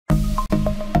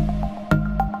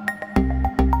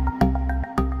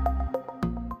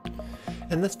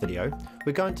In this video,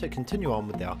 we're going to continue on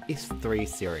with our S3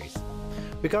 series.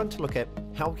 We're going to look at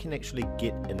how we can actually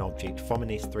get an object from an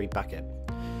S3 bucket.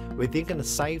 We're then going to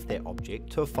save that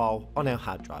object to a file on our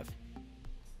hard drive.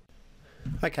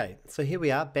 Okay, so here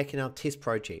we are back in our test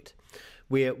project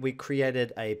where we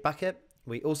created a bucket.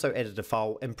 We also added a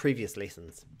file in previous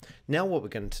lessons. Now what we're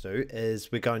going to do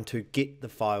is we're going to get the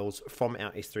files from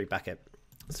our S3 bucket.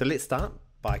 So let's start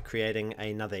by creating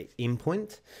another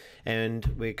endpoint, and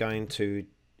we're going to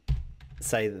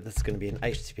say that this is going to be an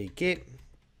HTTP GET.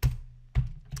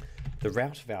 The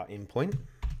route of our endpoint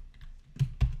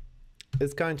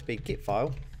is going to be get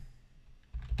file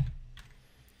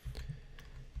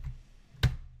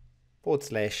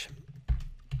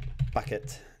 /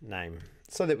 bucket name,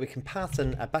 so that we can pass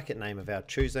in a bucket name of our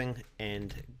choosing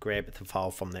and grab the file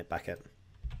from that bucket.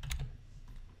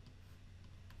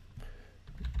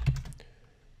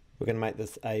 We're going to make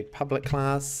this a public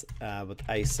class with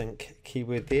async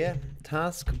keyword there,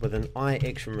 task with an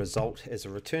iActionResult as a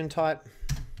return type,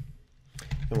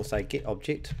 and we'll say get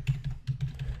object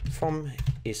from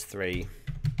S3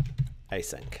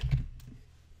 async.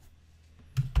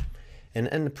 And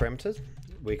in the parameters,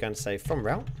 we're going to say from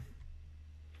route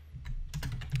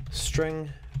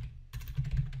string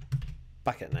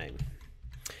bucket name,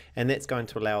 and that's going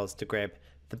to allow us to grab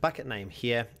the bucket name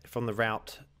here from the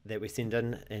route that we send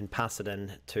in and pass it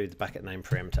in to the bucket name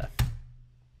parameter.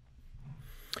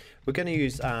 We're going to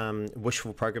use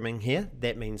wishful programming here.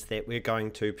 That means that we're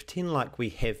going to pretend like we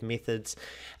have methods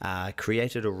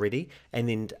created already and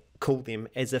then call them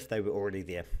as if they were already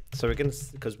there. So we're going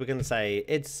to, because we're going to say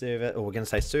add server, or we're going to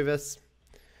say service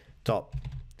dot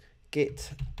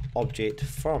get object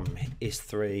from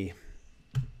S3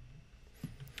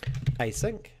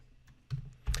 async,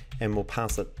 and we'll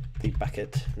pass it the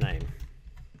bucket name.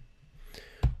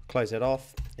 Close that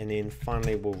off, and then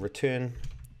finally we'll return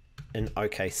an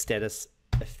OK status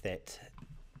if that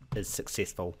is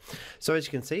successful. So as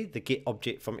you can see, the get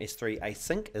object from S3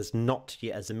 async is not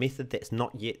yet as a method, that's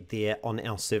not yet there on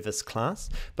our service class,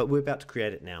 but we're about to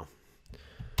create it now.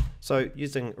 So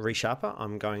using ReSharper,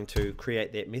 I'm going to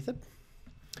create that method,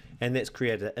 and that's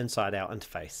created inside our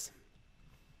interface.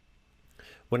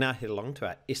 We'll now head along to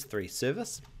our S3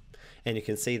 service, and you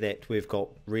can see that we've got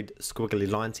red squiggly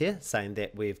lines here saying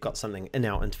that we've got something in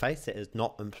our interface that is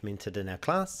not implemented in our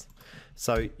class.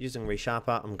 So using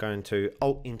ReSharper, I'm going to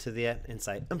Alt enter there and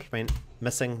say implement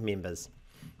missing members,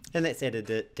 and that's added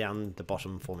it down the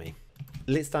bottom for me.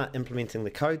 Let's start implementing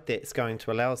the code that's going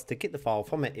to allow us to get the file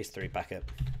from that S3 bucket.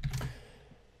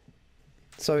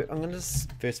 So I'm going to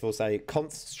first of all say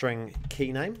const string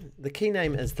key name. The key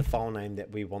name is the file name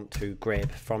that we want to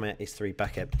grab from our S3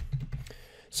 bucket.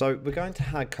 So we're going to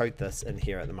hard code this in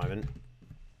here at the moment,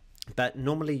 but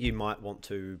normally you might want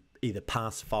to either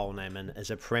pass file name in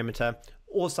as a parameter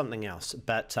or something else,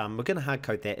 but we're going to hard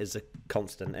code that as a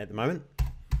constant at the moment.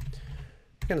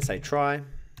 We're going to say try,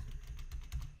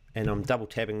 and I'm double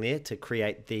tabbing there to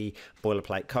create the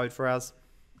boilerplate code for us.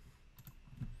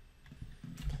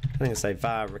 I'm going to say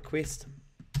var request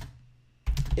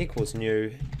equals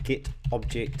new get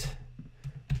object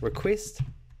request.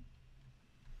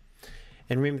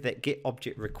 And remember that get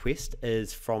object request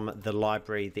is from the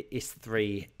library, the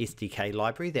S3 SDK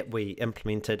library that we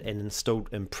implemented and installed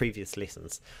in previous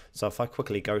lessons. So if I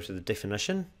quickly go to the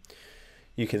definition,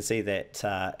 you can see that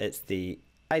it's the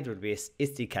AWS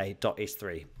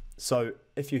SDK.S3. So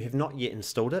if you have not yet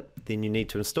installed it, then you need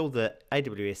to install the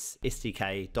AWS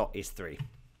SDK.S3.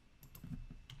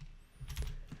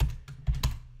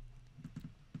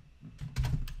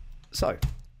 So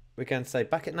we're going to say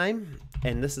bucket name,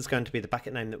 and this is going to be the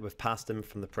bucket name that we've passed in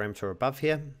from the parameter above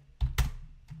here,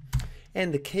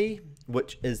 and the key,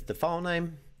 which is the file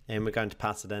name, and we're going to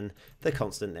pass it in the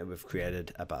constant that we've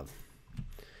created above,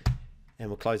 and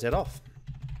we'll close that off.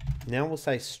 Now we'll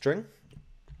say string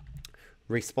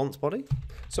response body.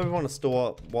 So we want to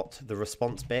store what the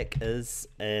response back is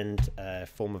in a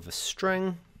form of a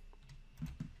string,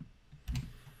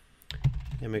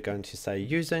 and we're going to say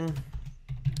using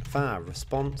var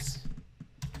response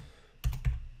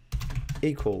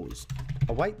equals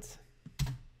await.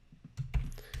 I'm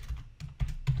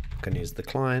going to use the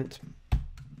client,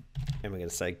 and we're going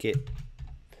to say get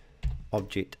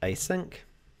object async,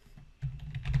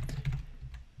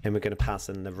 and we're going to pass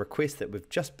in the request that we've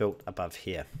just built above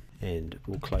here, and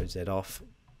we'll close that off.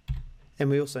 And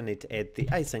we also need to add the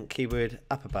async keyword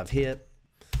up above here.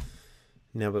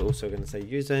 Now we're also going to say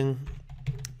using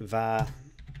var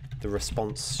the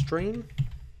response stream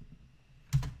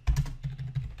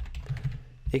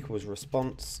equals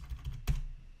response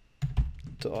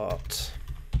dot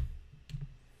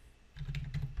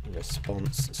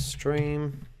response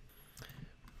stream.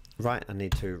 Right, I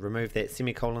need to remove that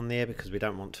semicolon there because we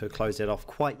don't want to close that off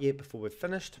quite yet before we've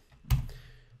finished.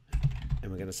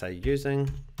 And we're going to say using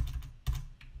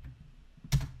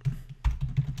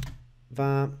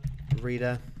var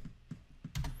reader.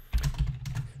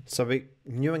 So we're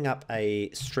newing up a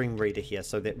stream reader here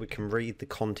so that we can read the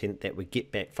content that we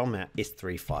get back from our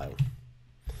S3 file.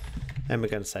 And we're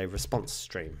going to say response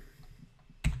stream.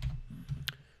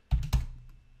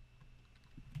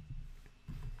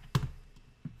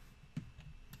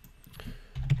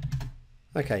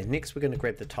 Okay, next we're going to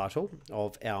grab the title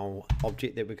of our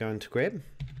object that we're going to grab.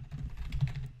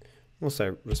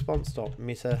 Also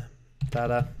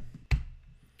response.metadata.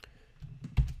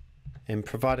 And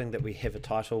providing that we have a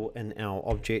title in our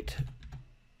object,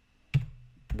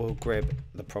 we'll grab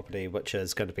the property which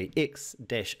is going to be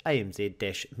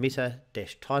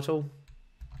x-amz-meta-title.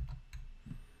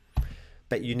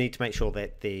 But you need to make sure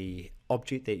that the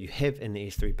object that you have in the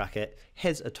S3 bucket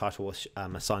has a title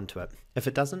assigned to it. If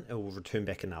it doesn't, it will return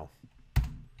back a null.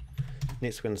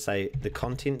 Next, we're going to say the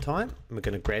content type. And we're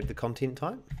going to grab the content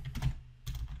type.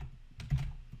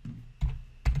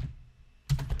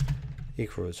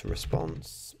 Equals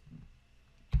response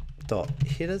dot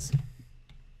headers.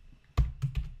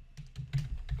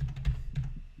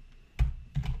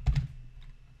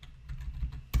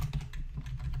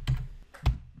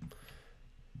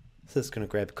 So it's going to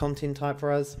grab content type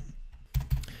for us.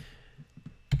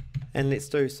 And let's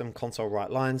do some console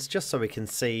write lines just so we can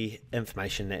see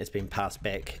information that has been passed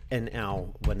back in our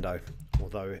window.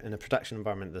 Although in a production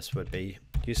environment this would be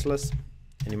useless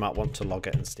and you might want to log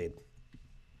it instead.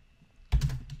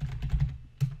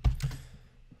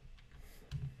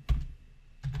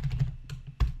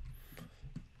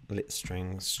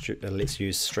 Let's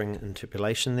use string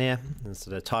interpolation there.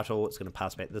 Instead of title, it's going to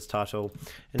pass back this title,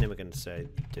 and then we're going to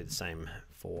do the same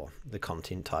for the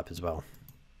content type as well.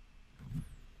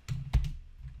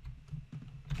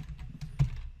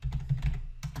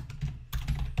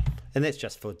 And that's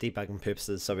just for debugging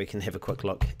purposes, so we can have a quick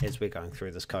look as we're going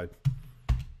through this code.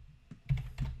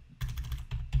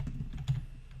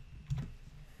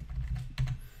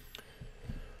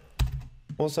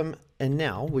 Awesome, and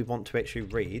now we want to actually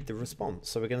read the response.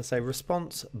 So we're going to say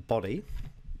response body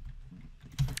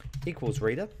equals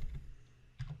reader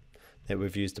that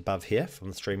we've used above here from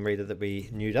the stream reader that we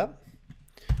newed up,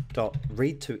 dot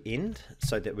read to end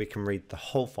so that we can read the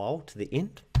whole file to the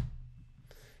end,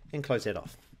 and close that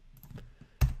off.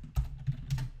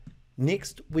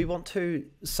 Next, we want to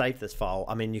save this file.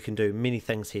 I mean, you can do many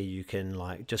things here. You can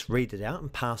like just read it out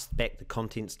and pass back the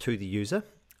contents to the user,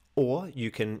 or you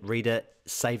can read it,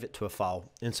 save it to a file.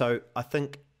 And so I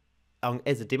think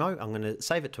as a demo, I'm going to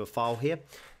save it to a file here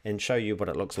and show you what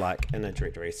it looks like in a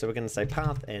directory. So we're going to say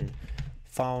path and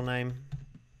file name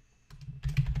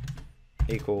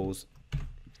equals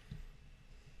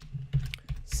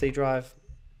C drive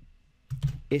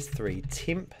S3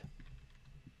 temp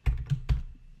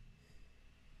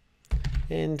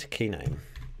and key name.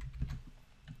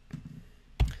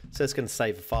 So it's going to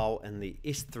save a file in the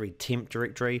S3 temp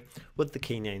directory with the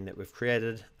key name that we've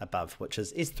created above, which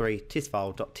is s3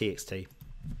 testfile.txt.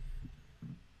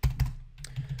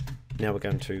 Now we're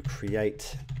going to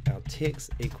create our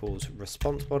text equals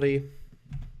response body.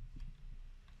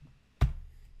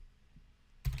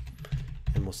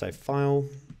 And we'll say file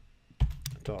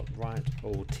dot write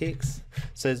all text.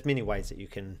 So there's many ways that you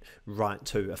can write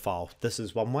to a file. This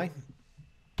is one way,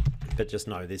 but just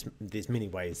know there's many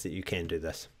ways that you can do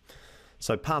this.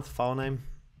 So path file name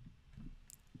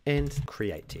and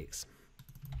create text.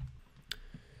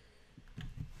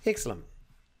 Excellent.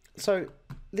 So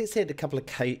let's add a couple of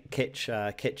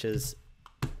catches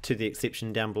to the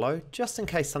exception down below, just in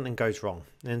case something goes wrong.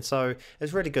 And so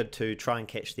it's really good to try and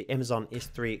catch the Amazon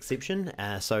S3 exception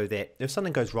so that if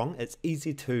something goes wrong, it's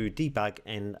easy to debug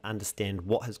and understand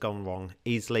what has gone wrong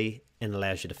easily and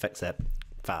allows you to fix it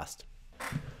fast.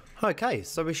 Okay,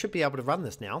 so we should be able to run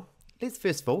this now. Let's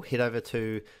first of all head over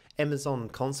to Amazon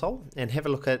console and have a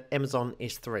look at Amazon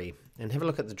S3 and have a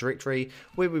look at the directory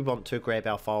where we want to grab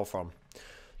our file from.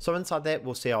 So inside that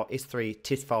we'll see our S3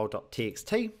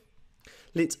 testfile.txt.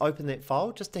 Let's open that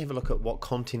file just to have a look at what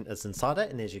content is inside it,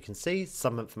 and as you can see,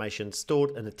 some information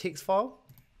stored in a text file.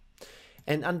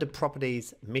 And under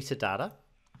properties metadata,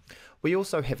 we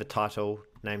also have a title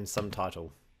named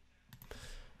subtitle.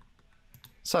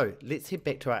 So let's head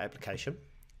back to our application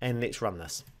and let's run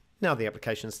this. Now the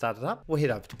application started up, we'll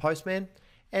head over to Postman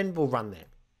and we'll run that.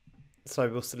 So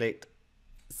we'll select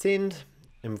send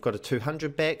and we've got a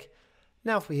 200 back.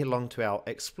 Now if we head along to our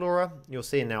Explorer, you'll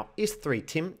see in our S3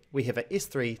 temp, we have a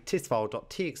S3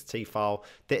 testfile.txt file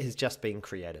that has just been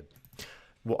created.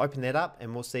 We'll open that up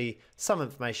and we'll see some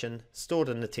information stored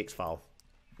in the text file.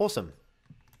 Awesome.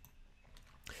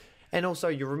 And also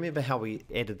you remember how we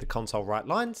added the console write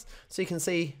lines. So you can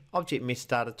see object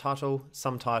metadata title,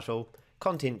 sum title,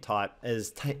 content type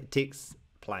is text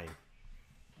plain.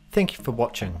 Thank you for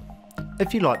watching.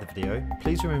 If you liked the video,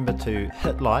 please remember to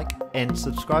hit like and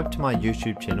subscribe to my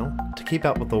YouTube channel to keep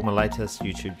up with all my latest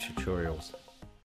YouTube tutorials.